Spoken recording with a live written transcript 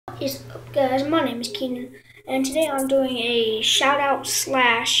What is up, guys? My name is Keenan, and today I'm doing a shout out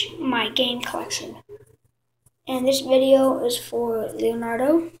 / my game collection. And this video is for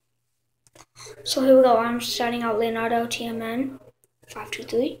Leonardo. So here we go. I'm shouting out Leonardo TMN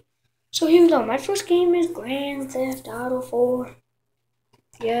 523. So here we go. My first game is Grand Theft Auto 4.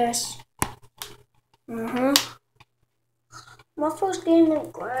 Yes. My first game is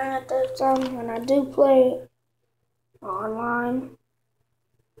Grand Theft Auto, and I do play online.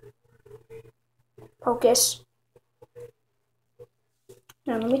 Focus.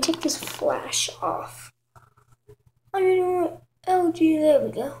 Now let me take this flash off. I'm using my LG. There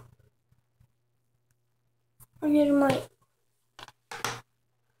we go. I'm using my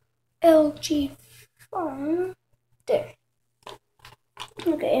LG phone. There.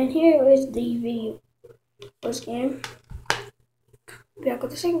 Okay, and here is the video. First game. Back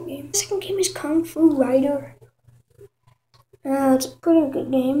with the second game. The second game is Kung Fu Rider. It's a pretty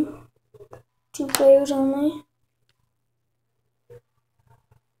good game. 2 players only.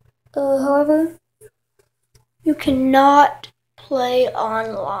 However, you cannot play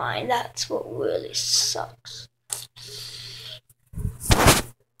online. That's what really sucks.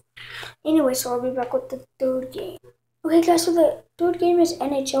 Anyway, so I'll be back with the third game. Okay, guys, so the third game is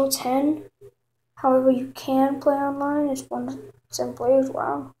NHL 10. However, you can play online. It's 1 to 7 players.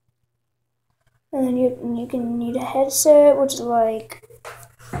 Wow. And then you can need a headset, which is like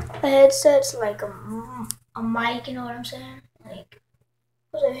a headset's like a mic. You know what I'm saying? Like,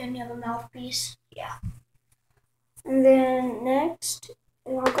 was it any other mouthpiece? Yeah. And then next,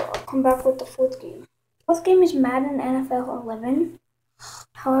 I'll come back with the fourth game. Fourth game is Madden NFL 11.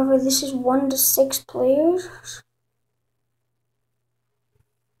 However, this is 1 to 6 players.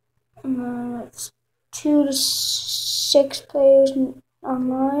 And then it's 2 to 6 players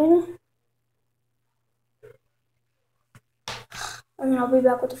online. And then I'll be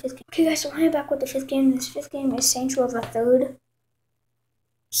back with the fifth game. Okay, guys, so I'm back with the fifth game. This fifth game is Saints Row the Third.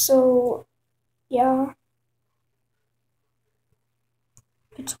 So, yeah.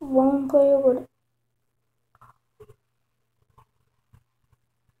 It's 1 player, but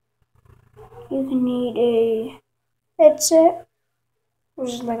you can need a headset,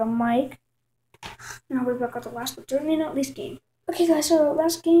 which is like a mic. And I'll be back with the last but certainly not least game. Okay, guys, so the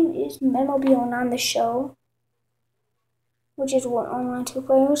last game is MLB on the Show, which is one online 2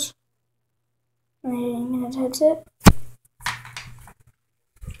 players. And a headset.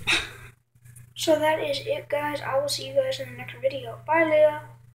 So that is it, guys. I will see you guys in the next video. Bye, Leah.